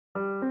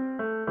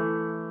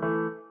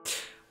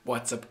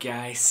What's up,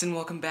 guys, and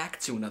welcome back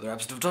to another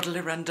episode of Totally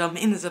Random.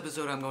 In this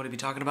episode, I'm going to be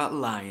talking about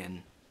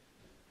lion.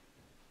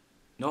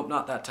 Nope,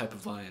 not that type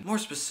of lion. More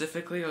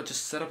specifically, I'll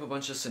just set up a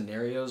bunch of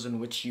scenarios in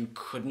which you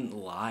couldn't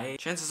lie.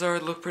 Chances are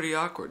it'd look pretty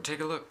awkward. Take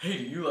a look. Hey,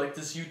 do you like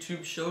this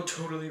YouTube show,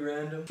 Totally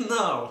Random?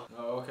 No.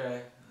 Oh,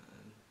 okay.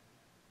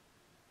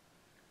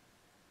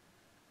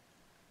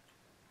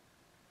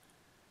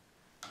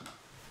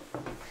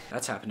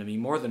 That's happened to me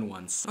more than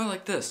once. Oh,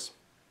 like this.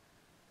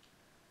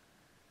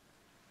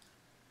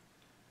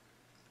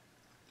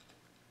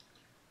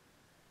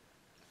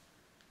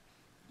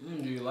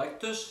 Do you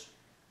like this?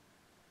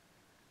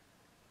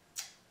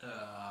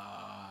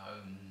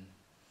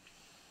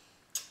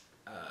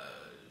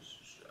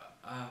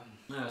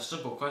 Yeah,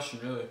 simple question,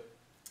 really.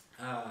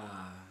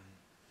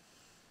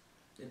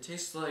 It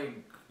tastes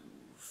like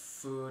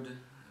food.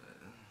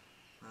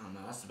 I don't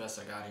know, that's the best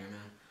I got here,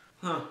 man.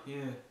 Huh,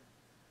 yeah.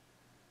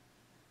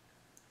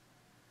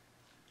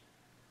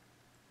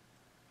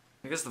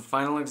 I guess the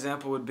final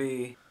example would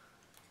be...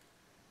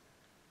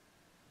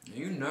 Are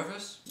you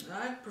nervous?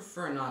 I'd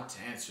prefer not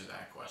to answer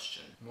that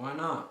question. Why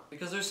not?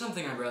 Because there's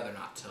something I'd rather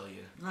not tell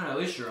you. Right, at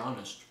least you're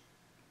honest.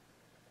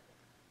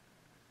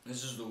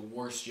 This is the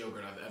worst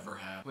yogurt I've ever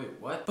had. Wait,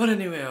 what? But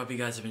anyway, I hope you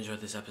guys have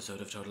enjoyed this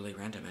episode of Totally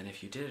Random, and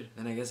if you did,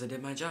 then I guess I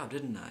did my job,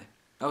 didn't I?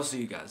 I'll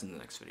see you guys in the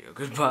next video.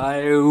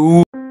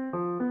 Goodbye!